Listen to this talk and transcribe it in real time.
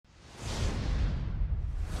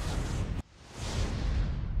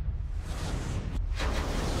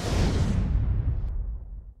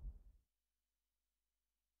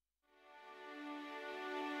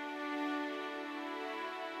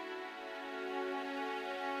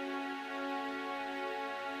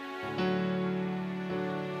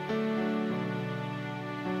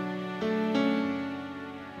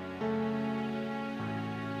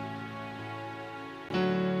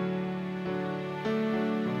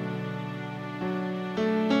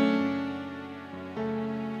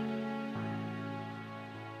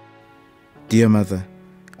Dear Mother,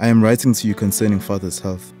 I am writing to you concerning Father's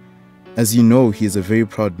health. As you know, he is a very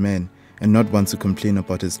proud man and not one to complain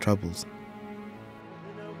about his troubles.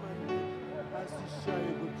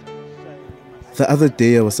 The other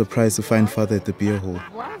day I was surprised to find Father at the beer hall.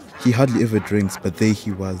 He hardly ever drinks, but there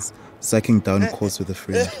he was, sucking down cords with a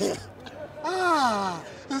friend.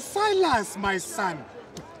 Silas, my son.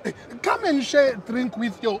 Come and share a drink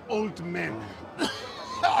with your old man.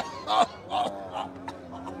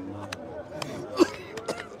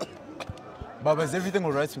 Baba, is everything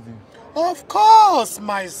all right with you? Of course,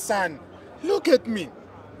 my son. Look at me.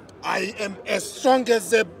 I am as strong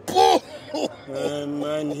as a bull.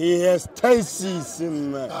 Man, he has thysis,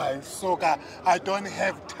 man. Soga, I don't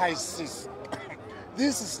have thysis.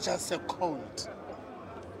 This is just a cold.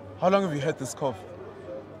 How long have you had this cough?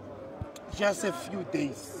 Just a few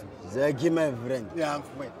days. Zaki, my friend. Yeah,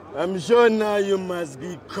 I'm sure now you must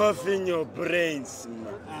be coughing your brains,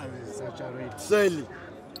 man. I'm exaggerating. Sally,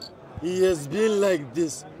 he has been like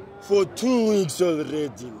this for 2 weeks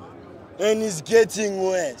already, man. And it's getting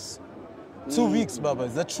worse. 2 weeks, Baba,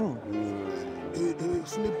 is that true?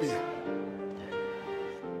 Sleepy.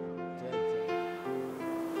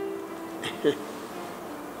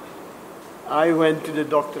 I went to the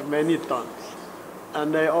doctor many times,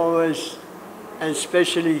 and they always, and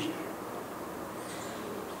especially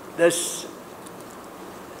this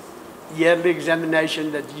yearly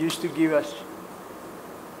examination that you used to give us,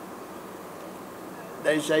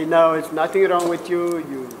 they say, no, it's nothing wrong with you,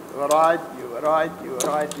 you were right, you were right, you were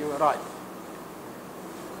right, you were right.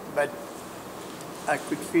 But I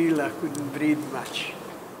could feel I couldn't breathe much.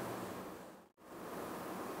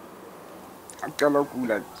 Akala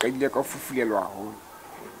kula ka ile ka fufulelwa ho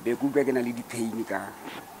be ku be ke na le di pain ka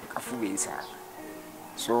fubensa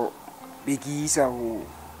so be ke isa ho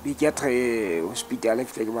be ke tre hospital e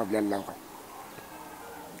fete ke ba bolella go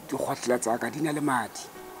di khotla tsa ka di na le madi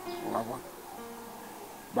wa bona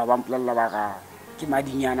ba ba mpolella ba ga ke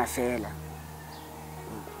madinyana fela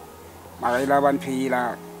mara ila ban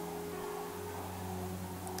phela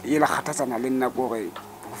ila khathatsana le nna go re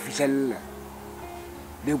go fihlella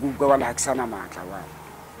Ntate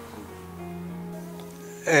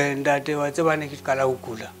wa tseba ne ke kala ho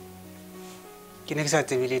kula. Ke ne ke sa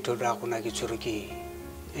tsebe letho la gona ke tshwere ke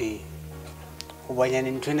go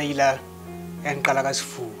banyane ntwena ila ya nqala ka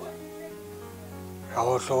sefuba. Ga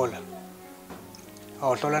go hlola. Ga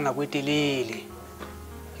go hlola nako e telele.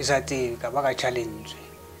 Ke sa tsebe ka ba ka challenge.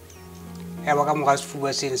 Ya ba ka mo ga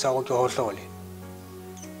sefuba sene sa go ke go hlole.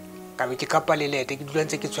 Ka be ke kapa lelete ke dula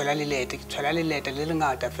ntse ke tshwela lelete le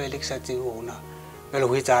lengata fela ke sa tsebe hona bele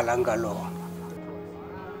ho etsahalang ka lona.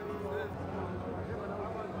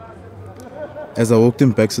 As I walked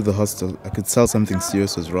him back to the hostel, I could tell something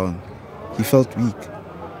serious was wrong. He felt weak.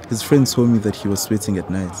 His friends told me that he was sweating at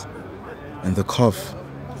night. And the cough.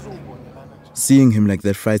 Seeing him like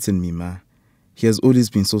that frightened me, ma. He has always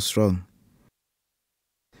been so strong.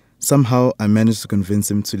 Somehow, I managed to convince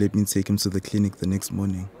him to let me take him to the clinic the next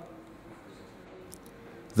morning.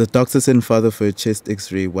 The doctor sent Father for a chest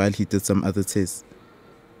x-ray while he did some other tests.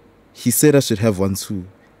 He said I should have one too.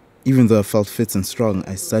 Even though I felt fit and strong,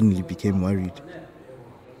 I suddenly became worried.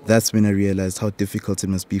 That's when I realized how difficult it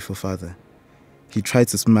must be for Father. He tried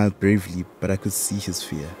to smile bravely, but I could see his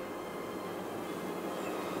fear.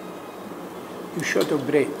 You short of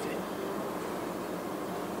breath.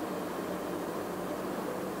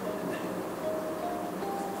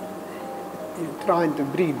 You're trying to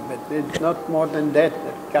breathe, but it's not more than that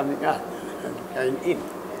that's coming out and going in.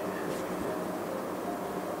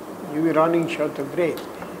 You're running short of breath.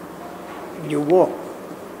 If you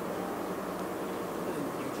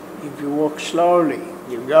walk, slowly,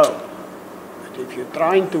 you go. But if you're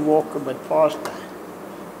trying to walk a bit faster,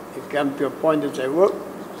 you come to a point and say, whoa,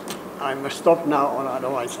 I must stop now, or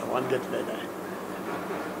otherwise I won't get better.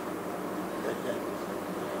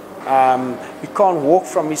 He can't walk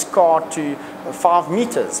from his car to 5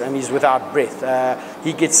 meters and he's without breath.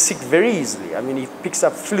 He gets sick very easily. I mean, he picks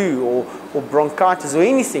up flu or bronchitis or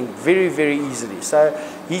anything very, very easily. So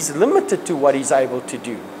he's limited to what he's able to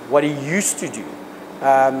do, what he used to do.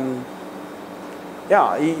 I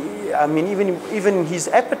mean, even his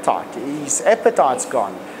appetite's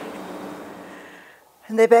gone.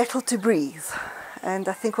 And they battle to breathe. And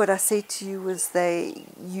I think what I said to you was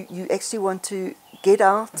you actually want to get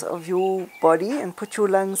out of your body and put your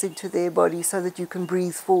lungs into their body so that you can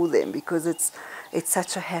breathe for them, because it's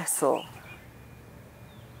such a hassle.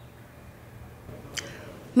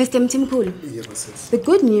 Mr. Mtimkulu, the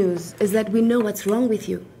good news is that we know what's wrong with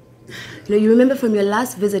you. You remember from your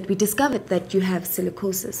last visit, we discovered that you have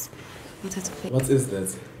silicosis. What is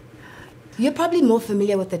that? You're probably more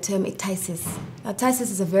familiar with the term ectasis. Now, ectasis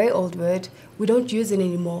is a very old word. We don't use it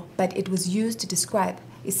anymore, but it was used to describe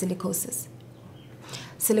silicosis.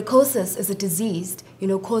 Silicosis is a disease,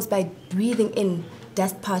 caused by breathing in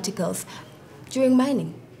dust particles during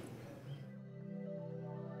mining.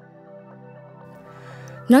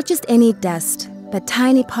 Not just any dust, but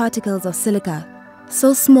tiny particles of silica,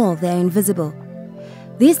 so small they are invisible.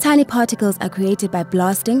 These tiny particles are created by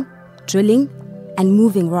blasting, drilling, and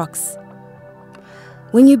moving rocks.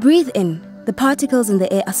 When you breathe in, the particles in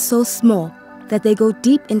the air are so small that they go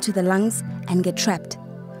deep into the lungs and get trapped.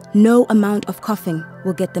 No amount of coughing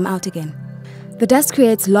will get them out again. The dust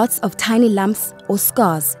creates lots of tiny lumps or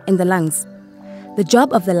scars in the lungs. The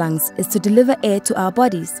job of the lungs is to deliver air to our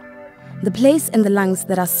bodies. The place in the lungs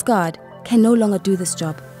that are scarred can no longer do this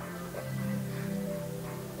job.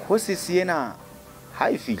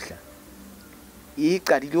 Hai fihla e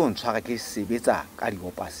qadile ho ntshwara ke sebetsa ka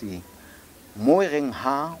diopaseng mo reng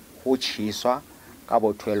ha ho tjheswa ka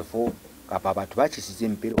bo 12 kapa batho ba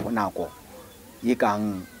tjhisitseng pele ho nako e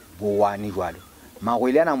kang bo 1 jwale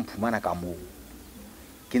magwele ana mphumana ka moo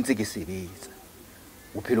ke ntse ke sebetsa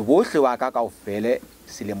bophelo bohle wa ka kaofele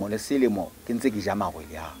selemo le selemo ke ntse ke ja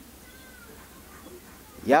magwele a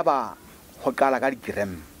yaba ho qala ka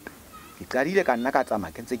di-gram ke qadile ka nna ka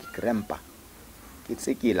tsamaya ke ntse ke grandpa ke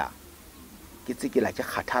tsekela ke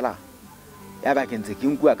kgathala yaba ke ntse ke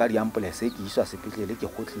nkua ka diambulance ke iswa sepetlele ke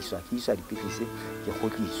khotliswa ke iswa dipetlele ke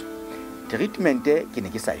khotliswa treatment ke ne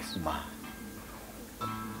ke sa e fumana.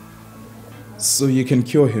 So you can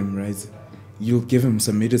cure him, right? You'll give him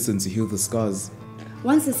some medicine to heal the scars.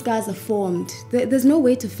 Once the scars are formed, there's no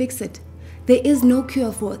way to fix it. There is no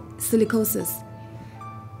cure for silicosis.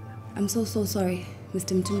 I'm so sorry,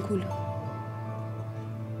 Mr. Mtimkulu.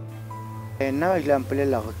 Now example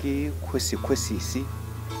la ke khosisi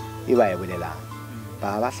e ba e bolela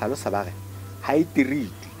ba hlalosa ba re ha e treat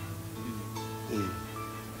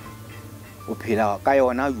o phela ka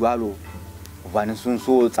yona jwalo bana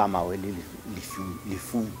sonso tsamawe le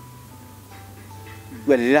lefu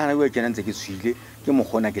wa le hana go kena ntse ke tshwile ke mo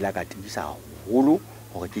gona ke la ka tibisa holo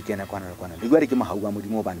hore ke kena kwana le kwana le jwale ke mohau wa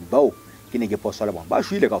modimo bana bao ke ne ke poso le bona ba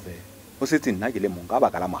shwile ka fela o setse nna ke le mong ka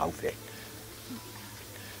baka la mohau fela.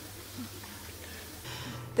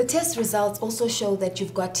 The test results also show that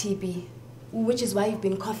you've got TB, which is why you've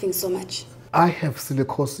been coughing so much. I have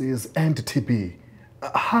silicosis and TB.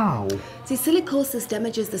 How? See, silicosis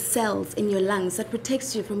damages the cells in your lungs that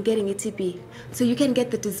protects you from getting a TB, so you can get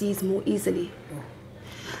the disease more easily.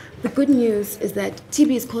 The good news is that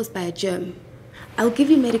TB is caused by a germ. I'll give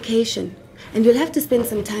you medication, and you'll have to spend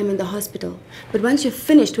some time in the hospital. But once you're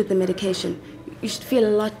finished with the medication, you should feel a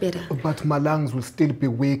lot better. But my lungs will still be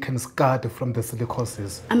weak and scarred from the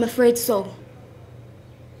silicosis. I'm afraid so.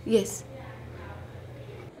 Yes.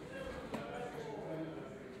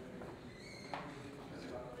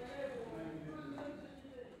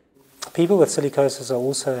 People with silicosis are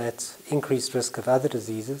also at increased risk of other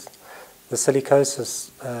diseases. The silicosis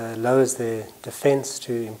lowers their defense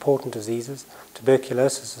to important diseases.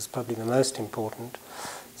 Tuberculosis is probably the most important.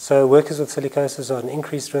 So workers with silicosis are at an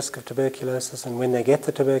increased risk of tuberculosis, and when they get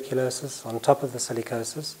the tuberculosis on top of the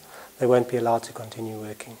silicosis, they won't be allowed to continue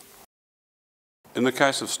working. In the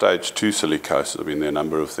case of stage 2 silicosis, I mean, there are a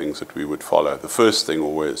number of things that we would follow. The first thing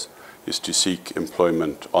always is to seek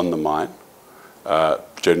employment on the mine.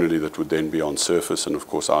 Generally that would then be on surface and of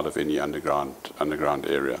course out of any underground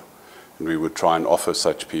area. And we would try and offer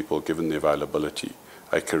such people, given the availability,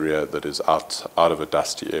 a career that is out of a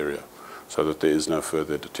dusty area, so that there is no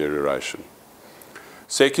further deterioration.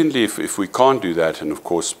 Secondly, if we can't do that, and of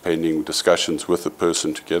course pending discussions with the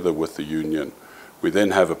person together with the union, we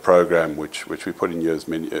then have a program which we put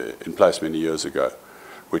in place many years ago,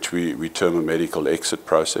 which we term a medical exit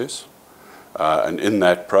process. And in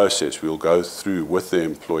that process, we'll go through with the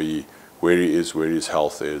employee where he is, where his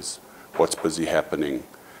health is, what's busy happening.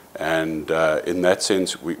 And in that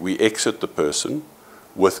sense, we exit the person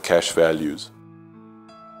with cash values.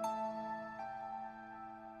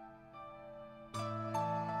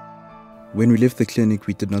 When we left the clinic,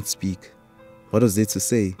 we did not speak. What was there to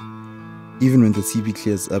say? Even when the TB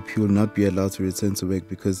clears up, he will not be allowed to return to work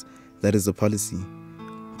because that is the policy.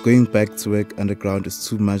 Going back to work underground is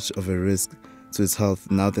too much of a risk to his health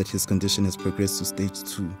now that his condition has progressed to stage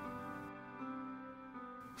 2.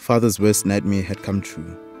 Father's worst nightmare had come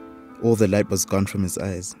true. All the light was gone from his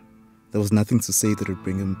eyes. There was nothing to say that would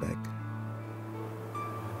bring him back.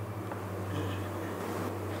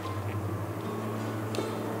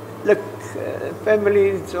 Look, family,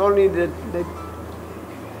 it's only that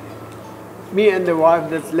me and the wife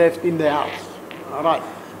that's left in the house. All right.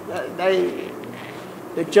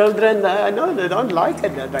 The children, I know they don't like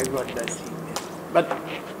it that I got this. But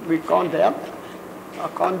we can't help. I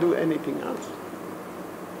can't do anything else.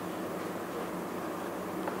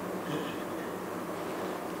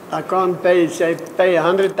 I can't pay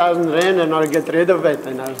 100,000 rand and I'll get rid of it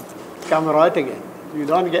and I'll come right again. You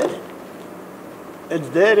don't get it. It's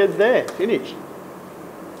there, finish.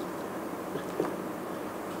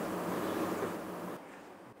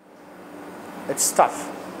 It's tough.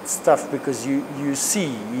 It's tough because you see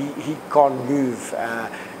he can't move.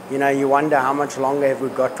 You know, you wonder how much longer have we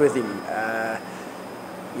got with him.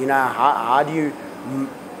 You know, how do you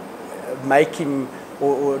make him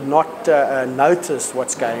or not notice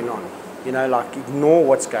what's going on? You know, like ignore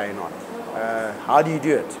what's going on. How do you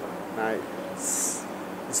do it? No,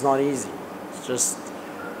 it's not easy. It's just,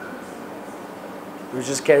 we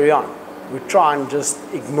just carry on. We try and just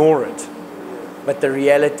ignore it. But the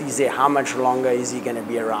reality is there, how much longer is he going to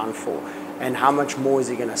be around for? And how much more is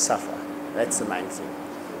he going to suffer? That's the main thing.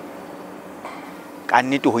 Ka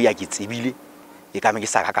nnete ho ya ke tsebile e ka me ke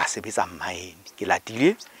sa ka sebetsa mmaene ke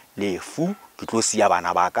latile lefu ke tlo sia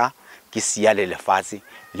bana ba ka ke sia le lefatshe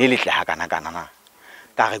le letle ha kana kana na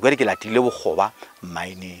ka re gwele ke latile bogoba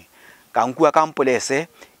mmaene ka nkua ka mpolese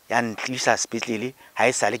ya ntlisa sepetlele ha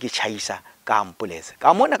e sale ke chaisa ka mpolese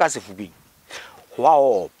ka mona ka sefubing ho a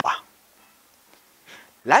opa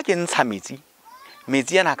la ke ntsha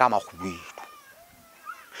metsi yana ka maghubedu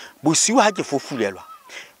bosiu ha ke fofulelwa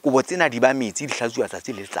kobo tsena di ba metsi di hlatsuwa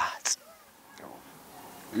tsatsi le letsatsi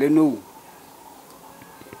le no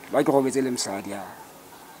ba ke go betse le msadi ya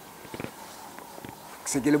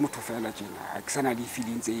se ke le motho fela tjena ha ke sana di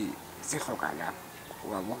feelings tse hlokahalang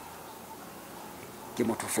wa bona ke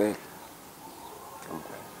motho fela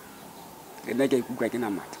le nna ke ikutlwa ke na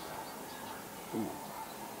matla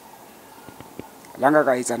langa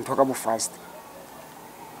ka etsa ntho ka bo fast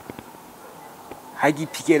ha ke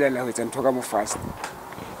phikelela ho etsa ntho ka bo fast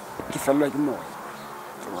ke fellwa ke moya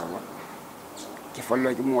ke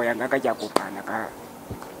fellwa ke moya nka ka ke kopana ka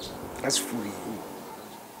sefuri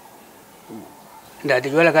ndate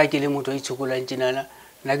jwale ka ke le motho a itshokolang tjenana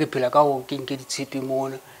nna ke phela ka go ke nke ditshepe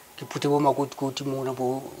mona ke phuthe bo makotikoti mona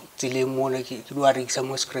bo tseleng mona ke di wa rekisa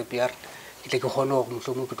mo scrap yard ke tle ke kgone gore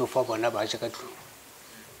mohlomong ke tlo fa bona ba ja ka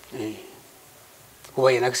tlong goba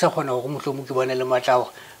yena ke sa kgona gore mohlomong ke bone le matla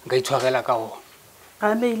gore nka itshwarela ka ona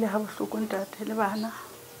ga meile ga bohloko ntate le bana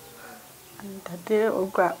ntate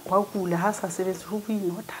wa kula ha sa sebetse ho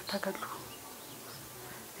boima ho thata ka tlong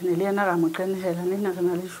ene le yena ga mo qenehela le nna re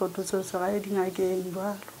na le shoto tseo se ga e dingakeng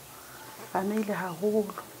jwalo ga meile haholo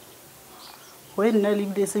go e nna le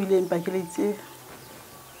bile se bile empa ke le itse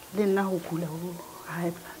le nna ho kula ho high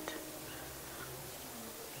blood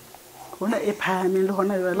hona e phahame le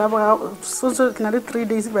hona jwale ba so ke na le 3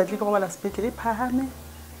 days ba tle go bala sepetlele e phahame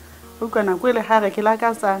o kana kwele ha re ke la ka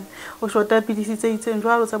tsana o shota pidisi tse itseng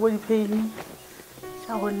jwalo tsa bo di pain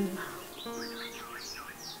ja honna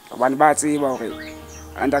abantu ba tseba hore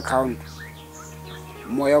undercount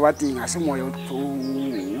moya wa teng ha se moya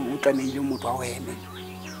o tlamehile motho wa wena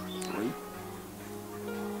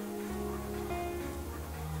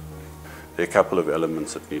There are a couple of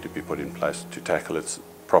elements that need to be put in place to tackle it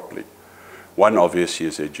properly. One obviously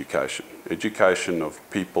is education. Education of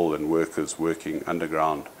people and workers working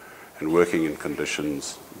underground and working in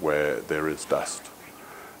conditions where there is dust.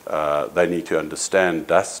 They need to understand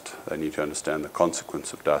dust, they need to understand the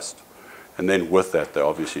consequence of dust, and then with that they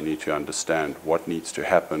obviously need to understand what needs to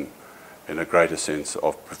happen in a greater sense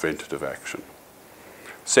of preventative action.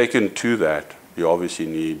 Second to that, you obviously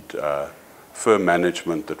need firm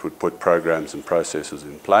management that would put programs and processes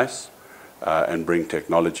in place and bring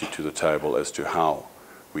technology to the table as to how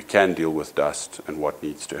we can deal with dust and what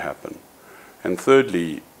needs to happen. And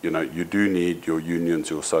thirdly, you do need your unions,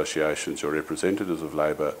 your associations, your representatives of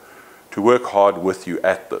labour to work hard with you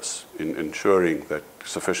at this in ensuring that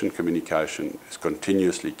sufficient communication is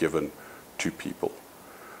continuously given to people.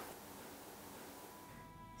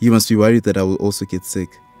 You must be worried that I will also get sick,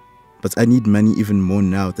 but I need money even more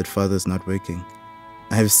now that father is not working.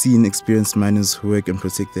 I have seen experienced miners who work and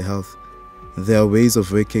protect their health. There are ways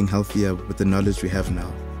of working healthier with the knowledge we have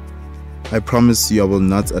now. I promise you I will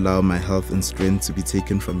not allow my health and strength to be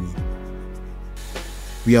taken from me.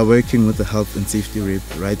 We are working with the health and safety rep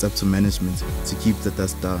right up to management to keep the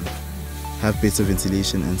dust down, have better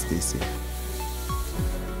ventilation and stay safe.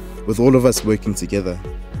 With all of us working together,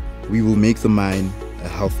 we will make the mine a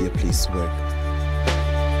healthier place to work.